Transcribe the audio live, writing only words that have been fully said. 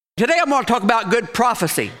Today I'm going to talk about good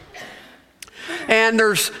prophecy. And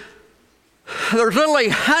there's literally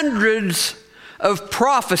hundreds of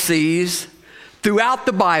prophecies throughout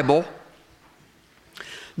the Bible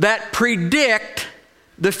that predict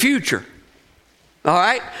the future. All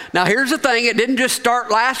right? Now here's the thing. It didn't just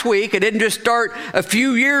start last week. It didn't just start a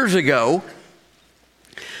few years ago.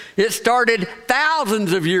 It started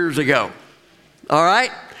thousands of years ago. All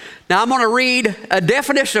right? Now I'm going to read a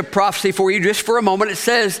definition of prophecy for you just for a moment. It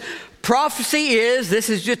says, prophecy is, this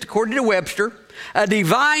is just according to Webster, a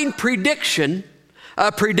divine prediction,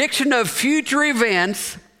 a prediction of future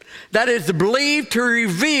events that is believed to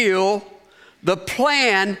reveal the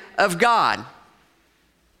plan of God.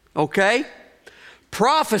 Okay?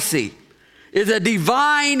 Prophecy is a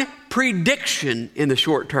divine prediction in the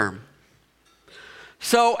short term.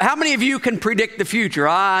 So how many of you can predict the future?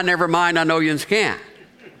 Never mind, I know you can.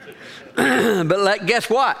 But guess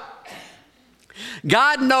what?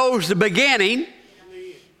 God knows the beginning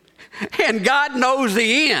and God knows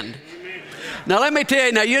the end. Now let me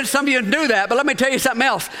tell you, some of you do that, but let me tell you something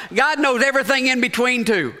else. God knows everything in between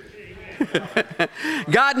too.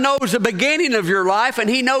 God knows the beginning of your life and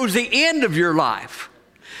He knows the end of your life.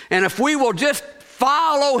 And if we will just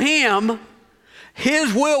follow Him,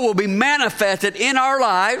 His will be manifested in our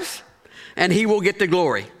lives and He will get the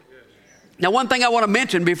glory. Now, one thing I want to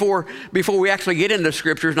mention before we actually get into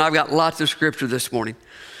scriptures, and I've got lots of scripture this morning,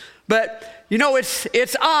 but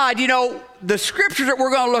it's odd. The scriptures that we're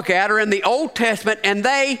going to look at are in the Old Testament, and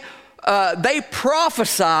they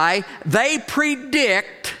prophesy, they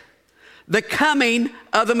predict the coming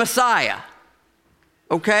of the Messiah.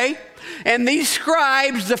 Okay? And these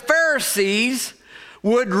scribes, the Pharisees,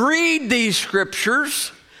 would read these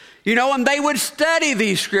scriptures, and they would study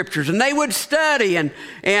these scriptures, and they would study and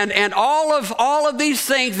all of these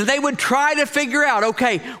things, and they would try to figure out,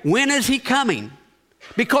 okay, when is He coming?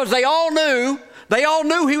 Because they all knew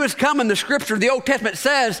He was coming. The scripture, the Old Testament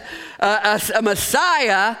says a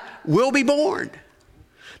Messiah will be born.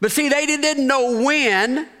 But see, they didn't know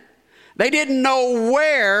when, they didn't know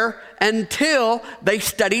where until they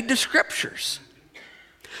studied the scriptures.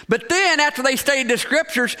 But then after they studied the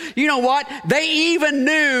scriptures, you know what? They even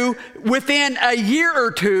knew within a year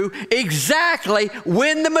or two exactly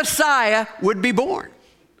when the Messiah would be born.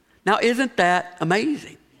 Now, isn't that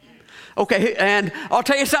amazing? Okay, and I'll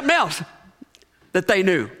tell you something else that they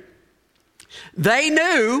knew. They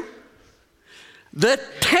knew the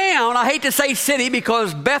town, I hate to say city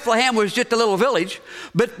because Bethlehem was just a little village,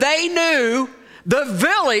 but they knew the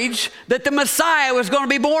village that the Messiah was going to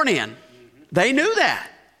be born in. They knew that.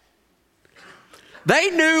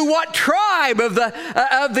 They knew what tribe of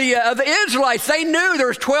the Israelites. They knew there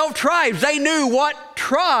was 12 tribes. They knew what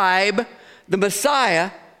tribe the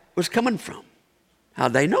Messiah was coming from.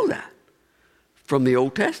 How'd they know that? From the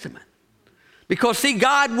Old Testament. Because see,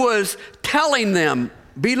 God was telling them,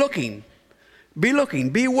 be looking,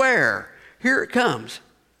 beware. Here it comes.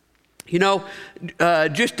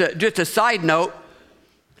 Just a side note.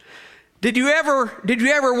 Did you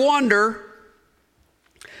ever wonder?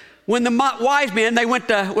 When the wise men, they went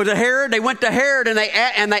to Herod and they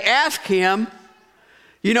asked him,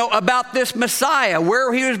 about this Messiah,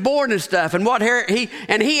 where he was born and stuff, and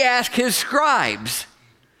he asked his scribes.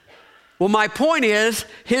 Well, my point is,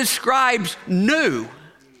 his scribes knew.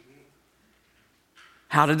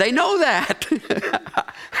 How did they know that?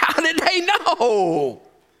 How did they know?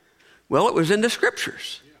 Well, it was in the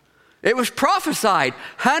scriptures. It was prophesied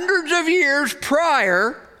hundreds of years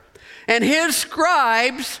prior, and his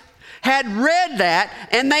scribes had read that,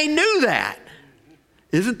 and they knew that.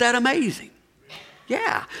 Isn't that amazing?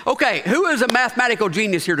 Yeah. Okay, who is a mathematical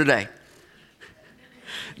genius here today?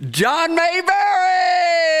 John Mayberry!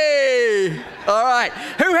 All right.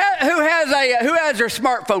 Who has their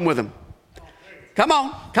smartphone with them? Come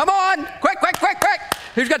on. Quick.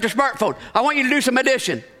 Who's got their smartphone? I want you to do some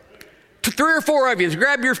addition. 3 or 4 of you,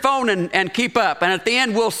 grab your phone and keep up. And at the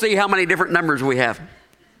end, we'll see how many different numbers we have.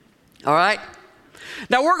 All right?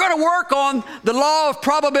 Now, we're going to work on the law of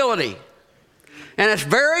probability. And it's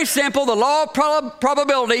very simple. The law of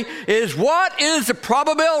probability is, what is the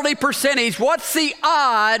probability percentage? What's the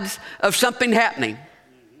odds of something happening?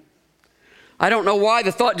 I don't know why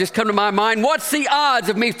the thought just came to my mind. What's the odds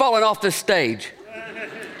of me falling off this stage?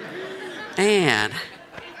 And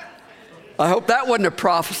I hope that wasn't a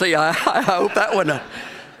prophecy. I hope that wasn't a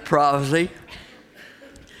prophecy.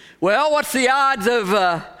 Well, what's the odds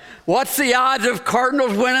of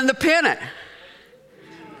Cardinals winning the pennant?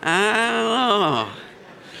 I don't know.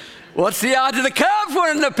 What's the odds of the Cubs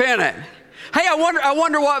winning the pennant? Hey, I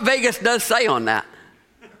wonder what Vegas does say on that.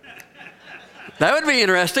 That would be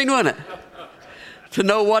interesting, wouldn't it? to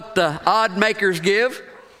know what the odd makers give.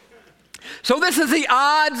 So this is the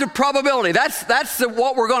odds of probability. That's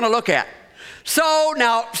what we're going to look at. So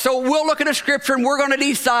we'll look at a scripture and we're going to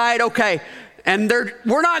decide, okay, and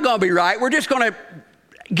we're not going to be right. We're just going to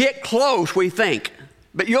get close, we think.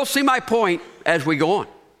 But you'll see my point as we go on.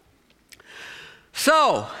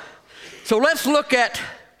 So let's look at,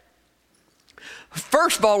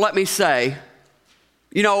 first of all, let me say,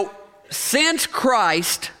 since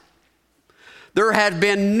Christ, there have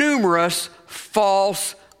been numerous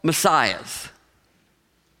false messiahs.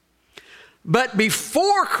 But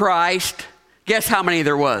before Christ, guess how many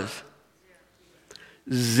there was?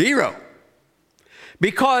 0.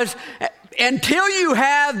 Because until you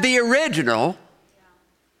have the original,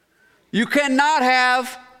 you cannot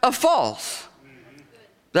have a false.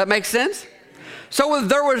 That makes sense? So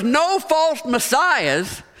there was no false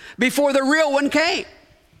messiahs before the real one came.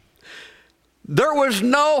 There was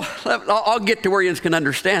no, I'll get to where you can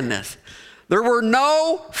understand this. There were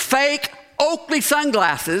no fake Oakley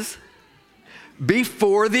sunglasses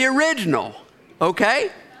before the original, okay?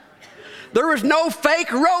 There was no fake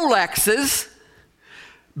Rolexes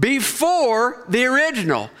before the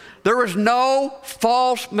original. There was no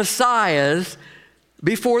false messiahs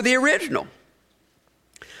before the original.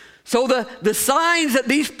 So the signs that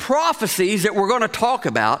these prophecies that we're going to talk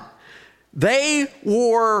about, they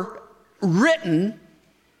were written,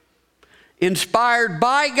 inspired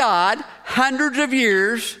by God hundreds of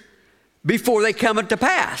years before they come to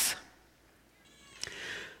pass.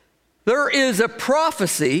 There is a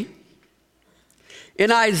prophecy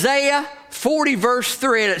in Isaiah 40 verse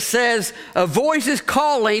 3, and it says, a voice is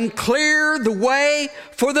calling, clear the way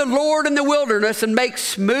for the Lord in the wilderness and make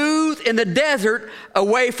smooth in the desert a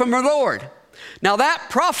way from the Lord. Now that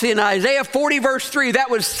prophecy in Isaiah 40 verse 3, that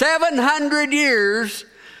was 700 years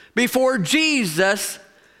before Jesus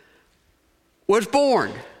was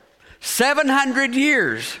born. 700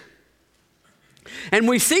 years. And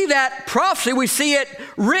we see that prophecy, we see it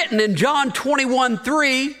written in John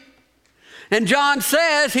 21:3. And John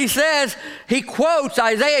says, he quotes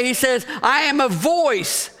Isaiah, he says, I am a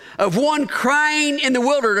voice of one crying in the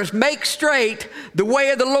wilderness, make straight the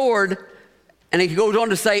way of the Lord. And he goes on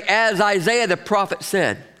to say, as Isaiah the prophet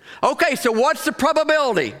said. Okay, so what's the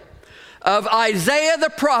probability of Isaiah the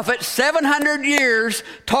prophet, 700 years,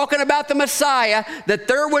 talking about the Messiah, that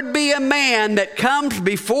there would be a man that comes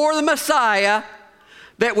before the Messiah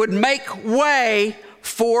that would make way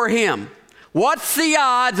for him? What's the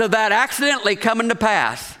odds of that accidentally coming to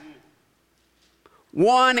pass?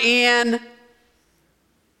 1 in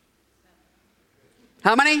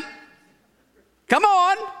how many? Come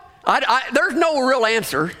on. There's no real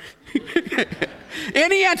answer.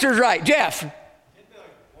 Any answer's right. Jeff?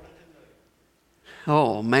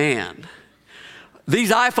 Oh, man.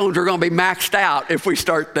 These iPhones are going to be maxed out if we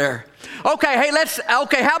start there. Okay,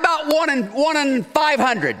 how about 1 in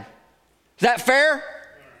 500? Is that fair?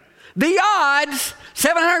 The odds,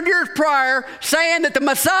 700 years prior, saying that the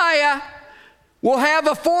Messiah will have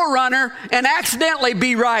a forerunner and accidentally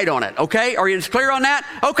be right on it, okay? Are you clear on that?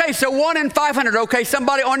 Okay, so 1 in 500, okay,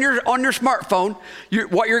 somebody on your smartphone,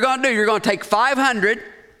 what you're going to do, you're going to take 500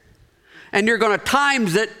 and you're going to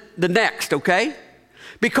times it the next, okay?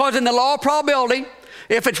 Because in the law of probability,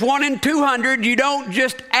 if it's 1 in 200, you don't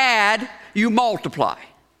just add, you multiply,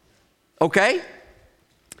 okay?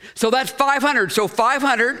 So that's 500, so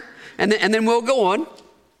 500, and then we'll go on.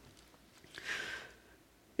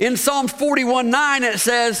 In Psalms 41:9, it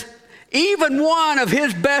says, even one of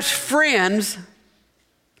his best friends,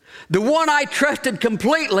 the one I trusted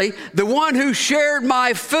completely, the one who shared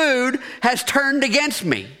my food, has turned against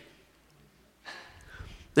me.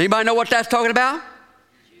 Anybody know what that's talking about?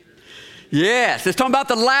 Yes, it's talking about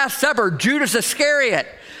the Last Supper, Judas Iscariot.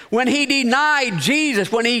 When he denied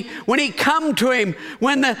Jesus, when he come to him,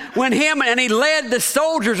 when him and he led the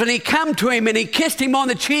soldiers and he come to him and he kissed him on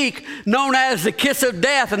the cheek, known as the kiss of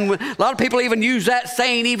death. And a lot of people even use that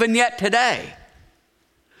saying even yet today.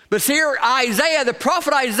 But see here, Isaiah, the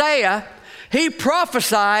prophet Isaiah, he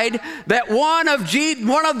prophesied that one of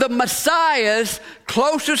the Messiah's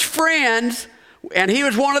closest friends, and he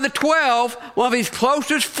was one of the 12, one of his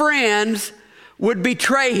closest friends would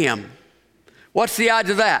betray him. What's the odds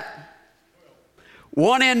of that?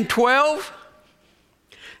 1 in 12?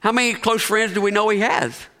 How many close friends do we know he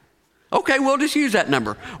has? Okay, we'll just use that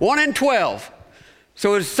number. 1 in 12.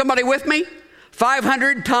 So is somebody with me?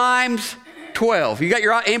 500 times 12.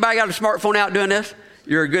 Anybody got a smartphone out doing this?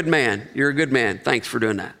 You're a good man. You're a good man. Thanks for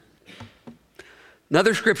doing that.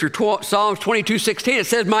 Another scripture, Psalms 22:16, it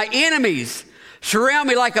says, my enemies surround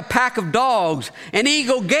me like a pack of dogs. An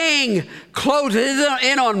eagle gang closes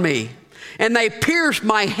in on me. and they pierced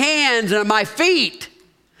my hands and my feet.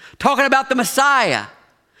 Talking about the Messiah.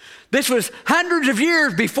 This was hundreds of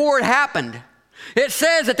years before it happened. It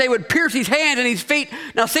says that they would pierce his hands and his feet.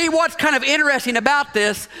 Now see what's kind of interesting about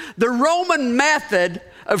this. The Roman method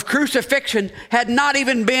of crucifixion had not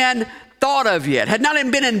even been thought of yet, had not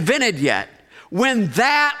even been invented yet. When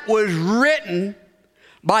that was written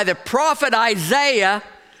by the prophet Isaiah,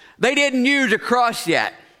 they didn't use a cross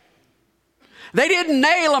yet. They didn't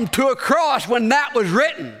nail him to a cross when that was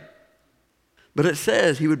written. But it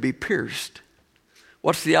says he would be pierced.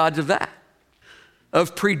 What's the odds of that?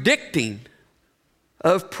 Of predicting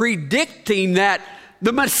that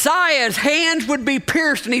the Messiah's hands would be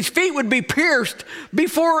pierced and his feet would be pierced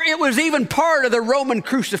before it was even part of the Roman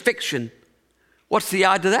crucifixion. What's the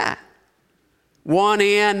odds of that? 1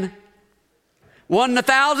 in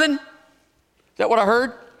 1,000? Is that what I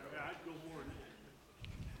heard?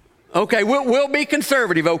 Okay, we'll be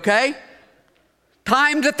conservative, okay?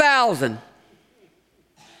 Times 1,000.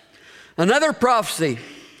 Another prophecy.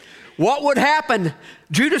 What would happen?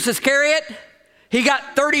 Judas Iscariot, he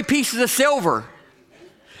got 30 pieces of silver.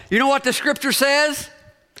 You know what the scripture says?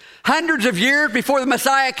 Hundreds of years before the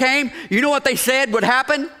Messiah came, you know what they said would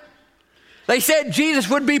happen? They said Jesus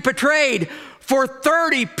would be betrayed for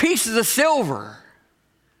 30 pieces of silver.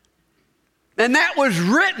 And that was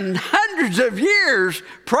written hundreds of years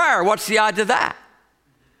prior. What's the odds of that?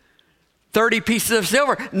 30 pieces of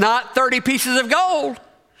silver, not 30 pieces of gold,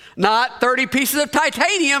 not 30 pieces of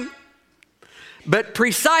titanium, but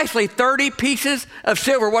precisely 30 pieces of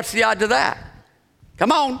silver. What's the odds of that?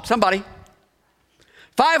 Come on, somebody.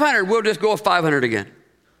 500, we'll just go with 500 again.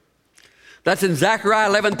 That's in Zechariah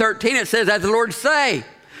 11:13. It says, as the Lord say,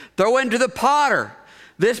 throw into the potter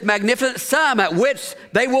this magnificent sum at which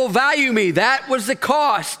they will value me. That was the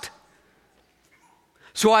cost.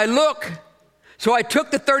 So I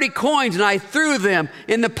took the 30 coins and I threw them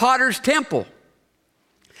in the potter's temple.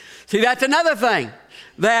 See, that's another thing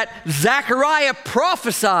that Zechariah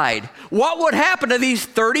prophesied. What would happen to these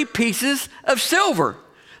 30 pieces of silver?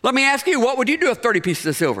 Let me ask you, what would you do with 30 pieces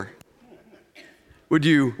of silver? What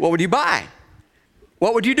would you buy?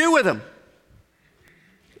 What would you do with them?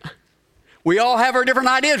 We all have our different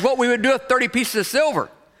ideas what we would do with 30 pieces of silver.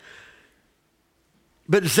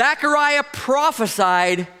 But Zechariah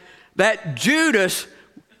prophesied that Judas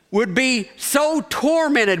would be so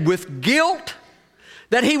tormented with guilt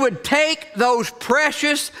that he would take those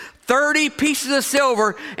precious 30 pieces of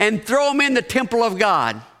silver and throw them in the temple of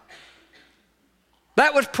God.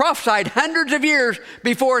 That was prophesied hundreds of years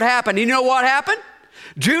before it happened. You know what happened?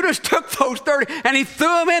 Judas took those 30 and he threw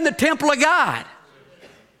them in the temple of God.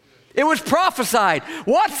 It was prophesied.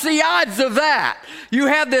 What's the odds of that? You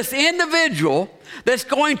have this individual that's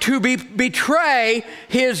going to betray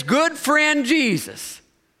his good friend Jesus.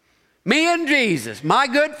 Me and Jesus, my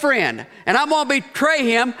good friend. And I'm going to betray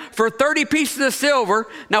him for 30 pieces of silver.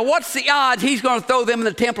 Now, what's the odds he's going to throw them in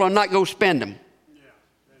the temple and not go spend them?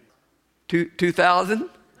 2,000?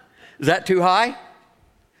 Is that too high?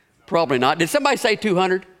 Probably not. Did somebody say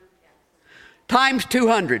 200? Times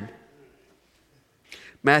 200.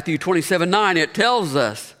 Matthew 27:9, it tells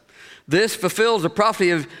us, this fulfills the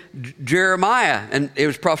prophecy of Jeremiah, and it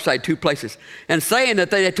was prophesied 2 places, and saying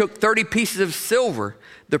that they took 30 pieces of silver,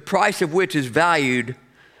 the price of which is valued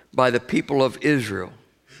by the people of Israel.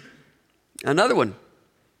 Another one.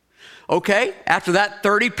 Okay, after that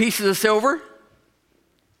 30 pieces of silver,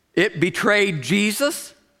 it betrayed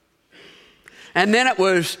Jesus, and then it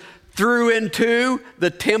was threw into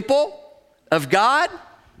the temple of God.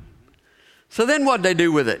 So then what did they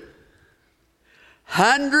do with it?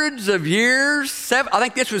 Hundreds of years, I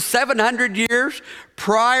think this was 700 years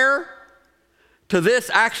prior to this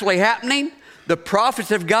actually happening, the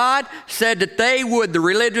prophets of God said that the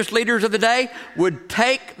religious leaders of the day, would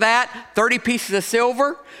take that 30 pieces of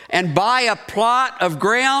silver and buy a plot of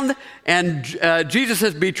ground, and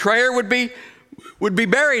Jesus' betrayer would be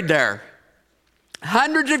buried there.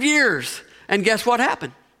 Hundreds of years. And guess what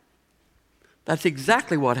happened? That's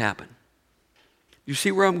exactly what happened. You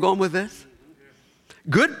see where I'm going with this?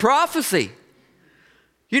 Good prophecy.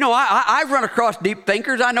 You know, I've run across deep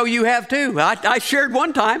thinkers. I know you have too. I shared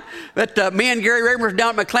one time that me and Gary Raymer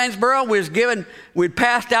down at McLeansboro we'd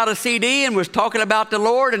passed out a CD and was talking about the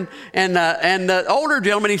Lord, and the older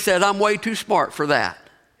gentleman, he said, I'm way too smart for that.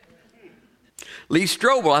 Lee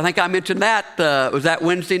Strobel, I think I mentioned that, was that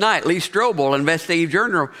Wednesday night. Lee Strobel,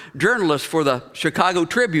 investigative journalist for the Chicago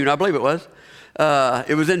Tribune, I believe it was.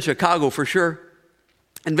 It was in Chicago for sure.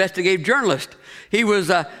 Investigative journalist. He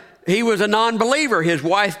was a non-believer. His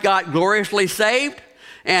wife got gloriously saved,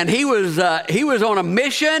 and he was on a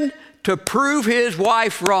mission to prove his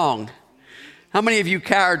wife wrong. How many of you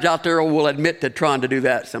cowards out there will admit to trying to do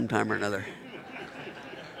that sometime or another?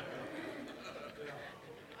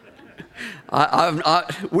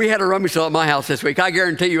 We had a rummage sale at my house this week. I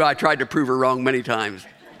guarantee you I tried to prove her wrong many times.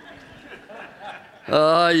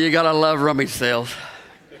 Oh, you got to love rummage sales.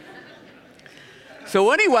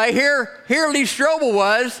 So anyway, here Lee Strobel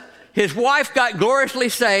was. His wife got gloriously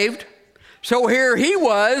saved. So here he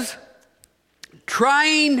was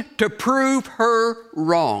trying to prove her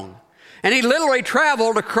wrong. And he literally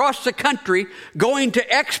traveled across the country going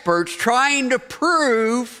to experts trying to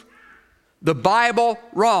prove the Bible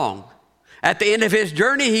wrong. At the end of his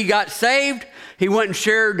journey, he got saved. He went and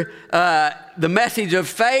shared the message of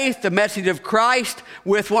faith, the message of Christ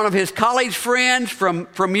with one of his college friends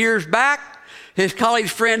from years back. His college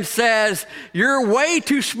friend says, "You're way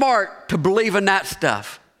too smart to believe in that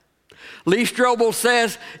stuff." Lee Strobel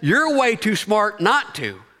says, "You're way too smart not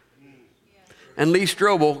to." And Lee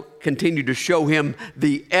Strobel continued to show him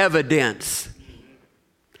the evidence.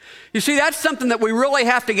 You see, that's something that we really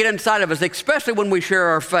have to get inside of us, especially when we share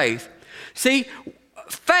our faith. See,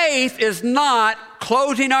 faith is not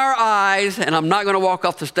closing our eyes, and I'm not going to walk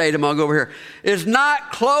off the stage, I'm going to go over here. It's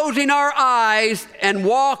not closing our eyes and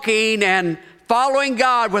walking and following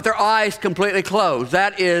God with our eyes completely closed.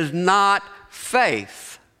 That is not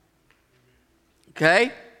faith.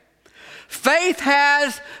 Okay? Faith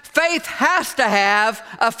has to have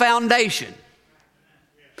a foundation.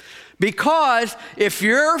 Because if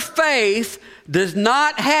your faith does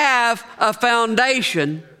not have a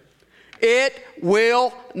foundation, it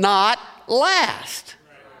will not last.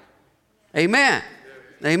 Amen.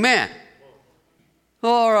 Amen.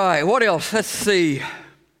 All right, what else? Let's see.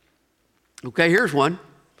 Okay, here's one.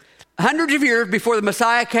 Hundreds of years before the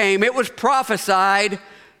Messiah came, it was prophesied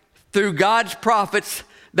through God's prophets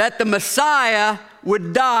that the Messiah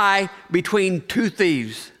would die between two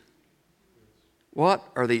thieves. What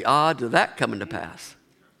are the odds of that coming to pass?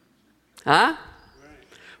 Huh?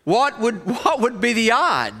 What would be the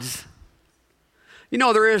odds? You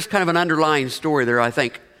know, there is kind of an underlying story there, I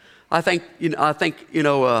think. In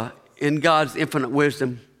God's infinite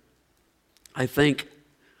wisdom, I think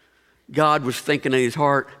God was thinking in his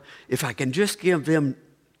heart, if I can just give them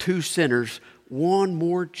two sinners one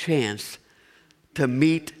more chance to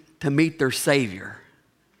meet their Savior.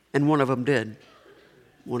 And one of them did.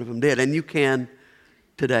 One of them did. And you can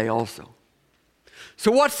today also.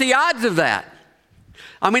 So what's the odds of that?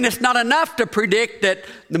 I mean, it's not enough to predict that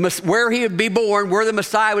where he would be born, where the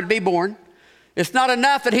Messiah would be born. It's not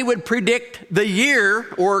enough that he would predict the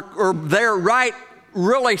year or they're right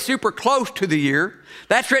really super close to the year.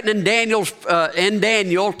 That's written in Daniel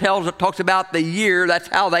talks about the year. That's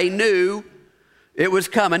how they knew it was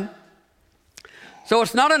coming. So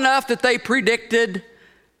it's not enough that they predicted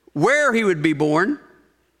where he would be born,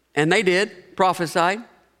 and they did, prophesied,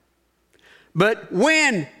 but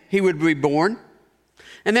when he would be born.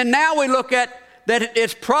 And then now we look at that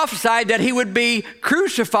it's prophesied that he would be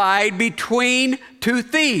crucified between two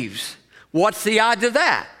thieves. What's the odds of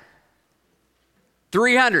that?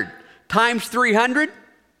 300 times 300.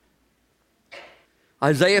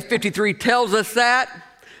 Isaiah 53 tells us that.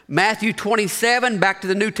 Matthew 27, back to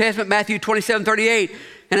the New Testament, Matthew 27:38.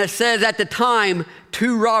 And it says, at the time,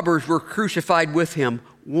 two robbers were crucified with him,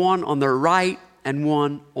 one on the right and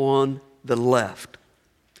one on the left.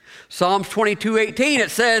 Psalms 22:18,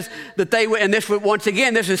 it says that they would, and this would, once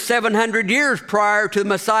again, this is 700 years prior to the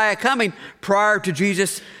Messiah coming, prior to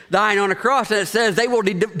Jesus dying on a cross. And it says, they will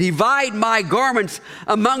divide my garments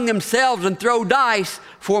among themselves and throw dice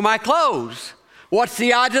for my clothes. What's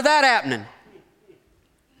the odds of that happening?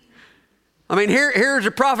 I mean, here's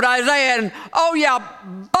the prophet Isaiah, and oh yeah,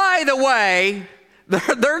 by the way,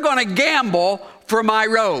 they're going to gamble for my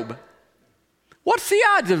robe. What's the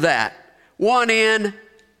odds of that? 1 in.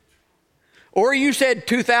 Or you said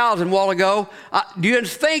 2,000 a while ago. Do you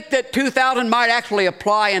think that 2,000 might actually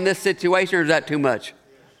apply in this situation, or is that too much?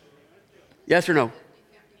 Yes or no?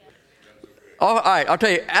 All right, I'll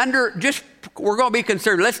tell you. We're going to be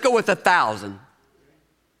conservative. Let's go with 1,000.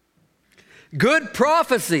 Good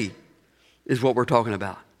prophecy is what we're talking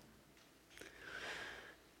about.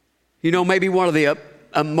 You know, maybe one of the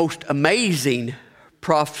most amazing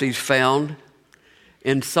prophecies found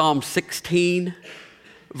in Psalm 16,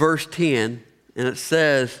 verse 10, and it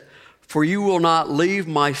says, for you will not leave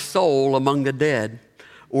my soul among the dead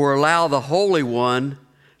or allow the Holy One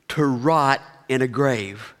to rot in a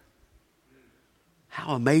grave.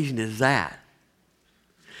 How amazing is that?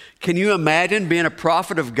 Can you imagine being a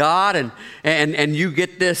prophet of God and you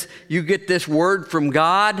get this word from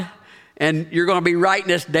God, and you're going to be writing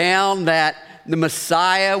this down that the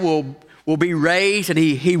Messiah will will be raised and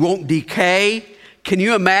he won't decay. Can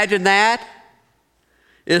you imagine that?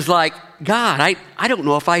 It's like, God, I don't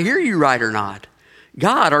know if I hear you right or not.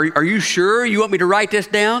 God, are you sure you want me to write this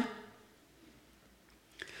down?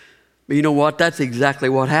 But you know what? That's exactly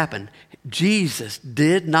what happened. Jesus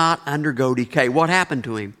did not undergo decay. What happened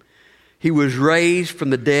to him? He was raised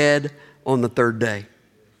from the dead on the third day.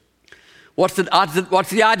 What's the odds of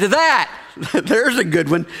that? There's a good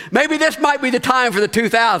one. Maybe this might be the time for the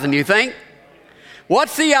 2000, you think?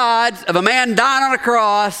 What's the odds of a man dying on a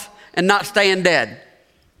cross and not staying dead?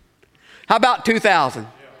 How about 2000?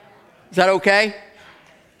 Is that okay?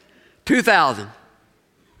 2000.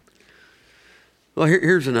 Well,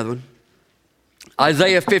 here's another one.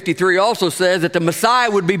 Isaiah 53 also says that the Messiah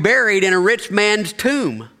would be buried in a rich man's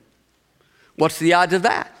tomb. What's the odds of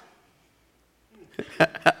that?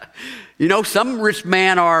 You know, some rich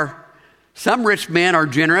men are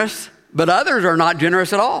generous, but others are not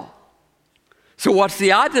generous at all. So what's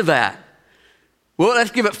the odds of that? Well,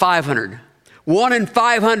 let's give it 500. 1 in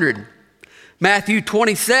 500. Matthew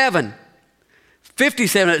 27,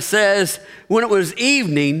 57, it says, when it was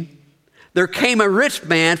evening, there came a rich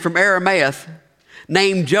man from Arimathea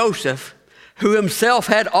named Joseph, who himself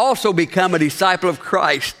had also become a disciple of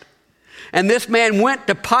Christ. And this man went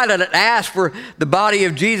to Pilate and asked for the body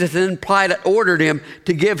of Jesus, and then Pilate ordered him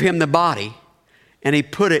to give him the body, and he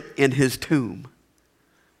put it in his tomb.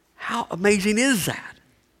 How amazing is that?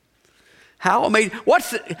 How amazing.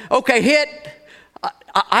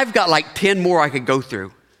 I've got like 10 more I could go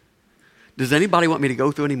through. Does anybody want me to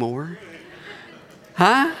go through any more?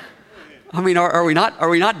 Huh? I mean, are we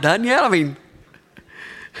not done yet? I mean,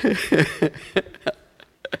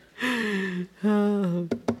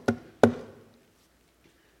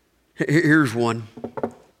 here's one.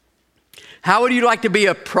 How would you like to be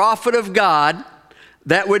a prophet of God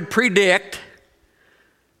that would predict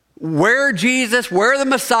where the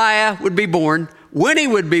Messiah would be born, when he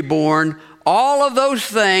would be born, all of those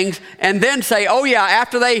things, and then say, oh yeah,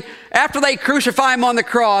 after they crucify him on the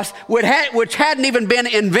cross, which hadn't even been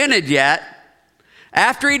invented yet,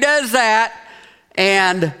 after he does that,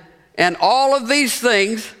 and all of these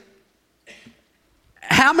things,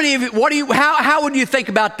 how many of you, how would you think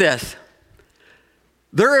about this?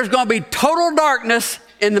 There is going to be total darkness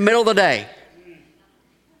in the middle of the day.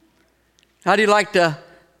 How do you like to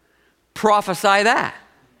prophesy that?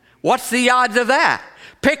 What's the odds of that?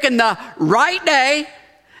 Picking the right day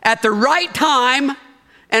at the right time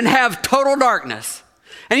and have total darkness.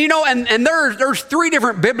 And you know, and there's 3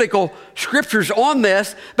 different biblical scriptures on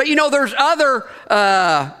this, but you know, there's other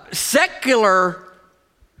secular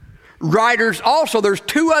writers also. There's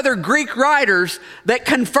 2 other Greek writers that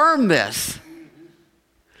confirm this.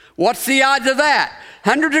 What's the odds of that?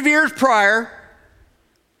 Hundreds of years prior,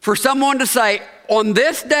 for someone to say, on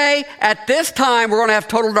this day, at this time, we're going to have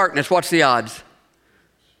total darkness. What's the odds?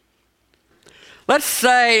 Let's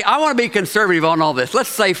say, I want to be conservative on all this. Let's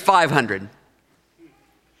say 500. Does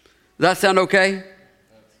that sound okay?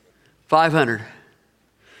 500.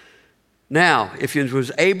 Now, if you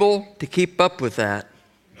was able to keep up with that,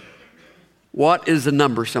 what is the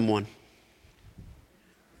number, someone?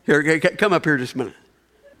 Here, come up here just a minute.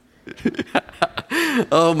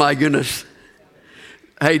 Oh my goodness.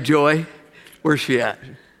 Hey, Joy, where's she at?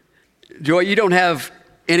 Joy, you don't have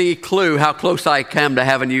any clue how close I come to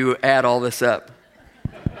having you add all this up.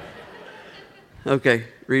 Okay,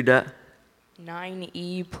 read that.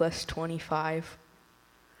 9e plus 25.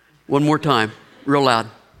 One more time, real loud.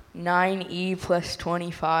 9e plus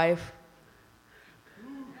 25.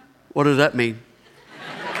 What does that mean?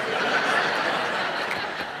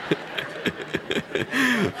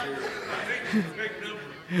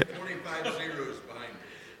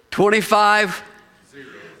 25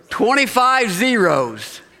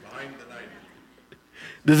 zeros.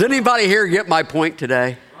 Does anybody here get my point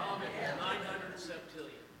today? 900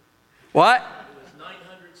 septillion. What? It was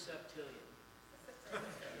 900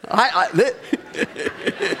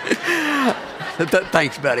 septillion.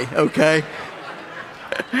 Thanks, buddy. Okay.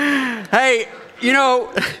 Hey, you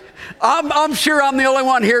know, I'm sure I'm the only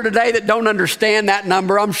one here today that don't understand that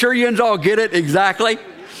number. I'm sure you all get it exactly.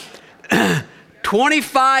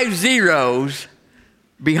 25 zeros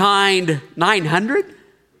behind 900?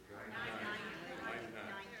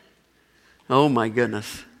 Oh my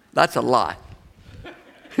goodness. That's a lot.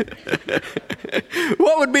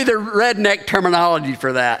 What would be the redneck terminology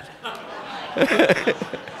for that?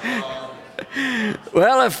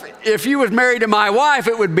 Well, if you was married to my wife,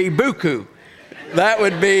 it would be buku. That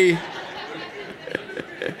would be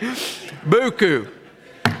buku.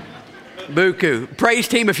 Buku. Praise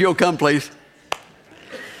team, if you'll come, please.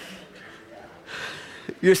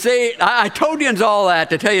 You see, I told you all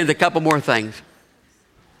that to tell you a couple more things.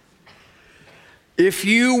 If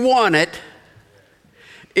you want it,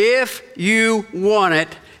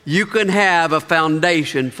 you can have a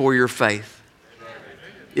foundation for your faith.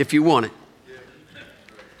 If you want it.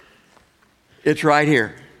 It's right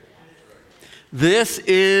here. This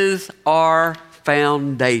is our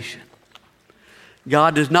foundation.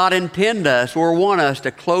 God does not intend us or want us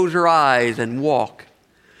to close our eyes and walk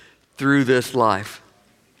through this life.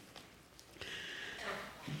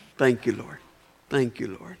 Thank you, Lord. Thank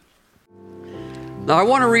you, Lord. Now I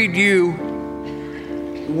want to read you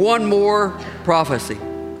one more prophecy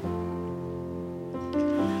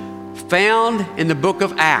found in the book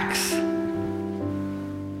of Acts.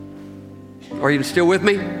 Are you still with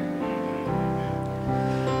me?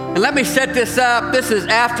 And let me set this up. This is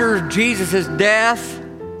after Jesus' death,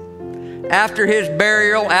 after his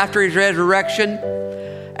burial, after his resurrection,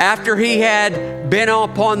 after he had been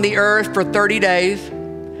upon the earth for 30 days,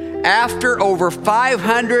 after over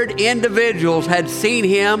 500 individuals had seen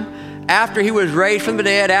him, after he was raised from the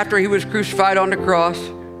dead, after he was crucified on the cross.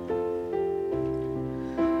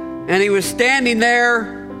 And he was standing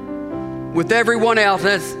there with everyone else.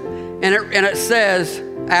 And it says,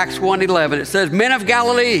 Acts 1:11, it says, "Men of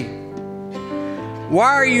Galilee,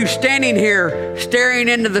 why are you standing here staring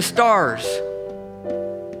into the stars?"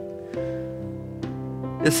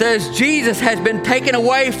 It says, "Jesus has been taken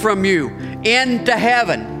away from you into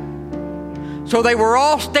heaven." So they were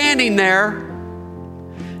all standing there.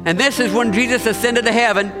 And this is when Jesus ascended to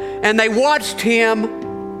heaven, and they watched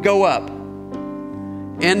him go up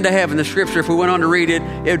into heaven. The scripture, if we went on to read it,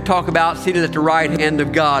 it would talk about seated at the right hand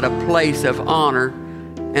of God, a place of honor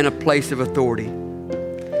and a place of authority.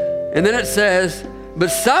 And then it says,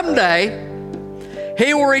 "But someday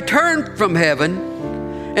he will return from heaven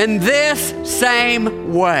in this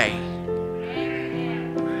same way."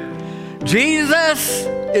 Jesus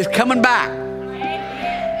is coming back.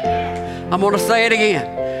 I'm going to say it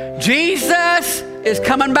again. Jesus is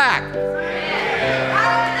coming back.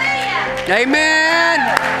 Amen.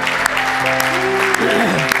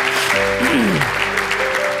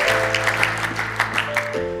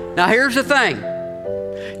 Now here's the thing.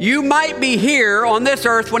 You might be here on this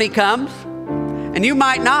earth when he comes, and you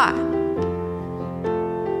might not.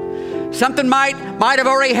 Something might have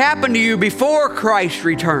already happened to you before Christ's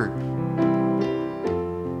return.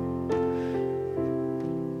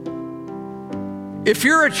 If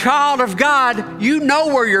you're a child of God, you know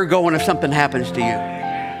where you're going if something happens to you.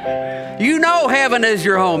 You know heaven is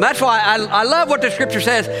your home. That's why I love what the scripture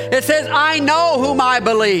says. It says, "I know whom I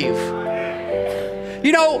believe."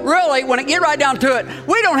 You know, really, when it get right down to it,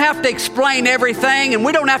 we don't have to explain everything, and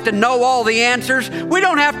we don't have to know all the answers. We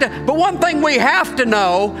don't have to, but one thing we have to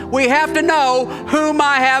know whom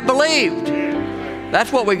I have believed.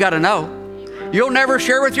 That's what we got to know. You'll never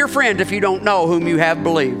share with your friends if you don't know whom you have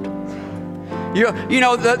believed. You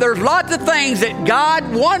know, there's lots of things that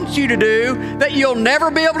God wants you to do that you'll never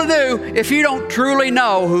be able to do if you don't truly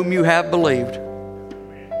know whom you have believed.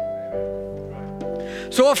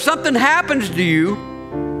 So if something happens to you,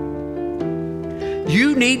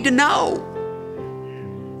 you need to know.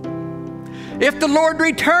 If the Lord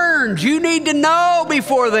returns, you need to know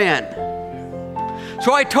before then.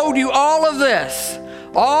 So I told you all of this.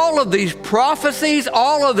 All of these prophecies,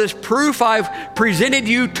 all of this proof I've presented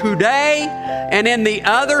you today and in the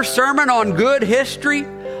other sermon on good history,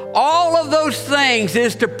 all of those things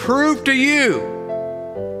is to prove to you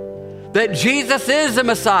that Jesus is the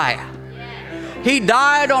Messiah. He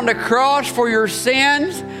died on the cross for your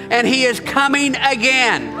sins, and he is coming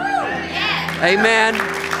again. Amen.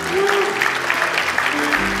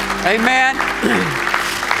 Amen.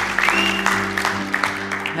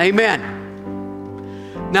 Amen.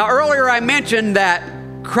 Now, earlier I mentioned that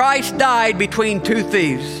Christ died between two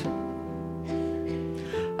thieves.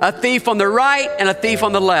 A thief on the right and a thief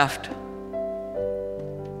on the left.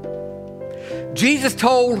 Jesus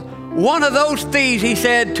told one of those thieves, he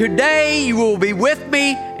said, "Today you will be with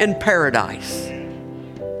me in paradise."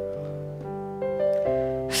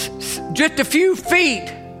 Just a few feet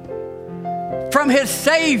from his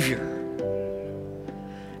Savior.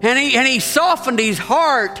 And he softened his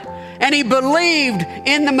heart, and he believed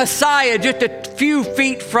in the Messiah just a few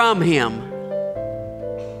feet from him.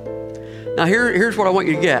 Now here's what I want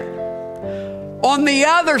you to get. On the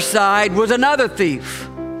other side was another thief.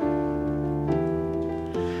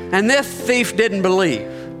 And this thief didn't believe.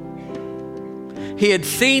 He had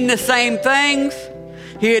seen the same things.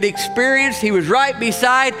 He had experienced. He was right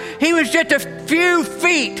beside. He was just a few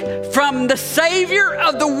feet from the Savior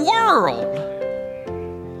of the world.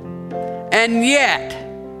 And yet,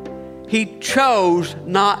 he chose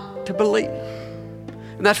not to believe.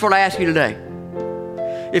 And that's what I ask you today.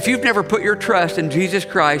 If you've never put your trust in Jesus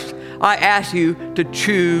Christ, I ask you to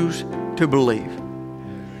choose to believe.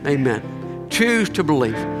 Amen. Choose to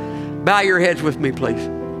believe. Bow your heads with me, please.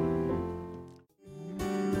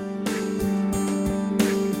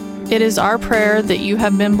 It is our prayer that you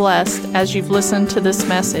have been blessed as you've listened to this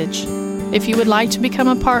message. If you would like to become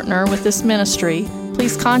a partner with this ministry,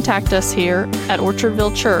 please contact us here at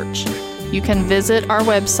Orchardville Church. You can visit our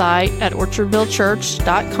website at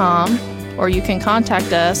orchardvillechurch.com, or you can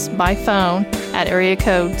contact us by phone at area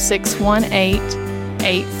code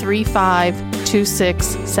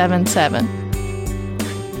 618-835-2677.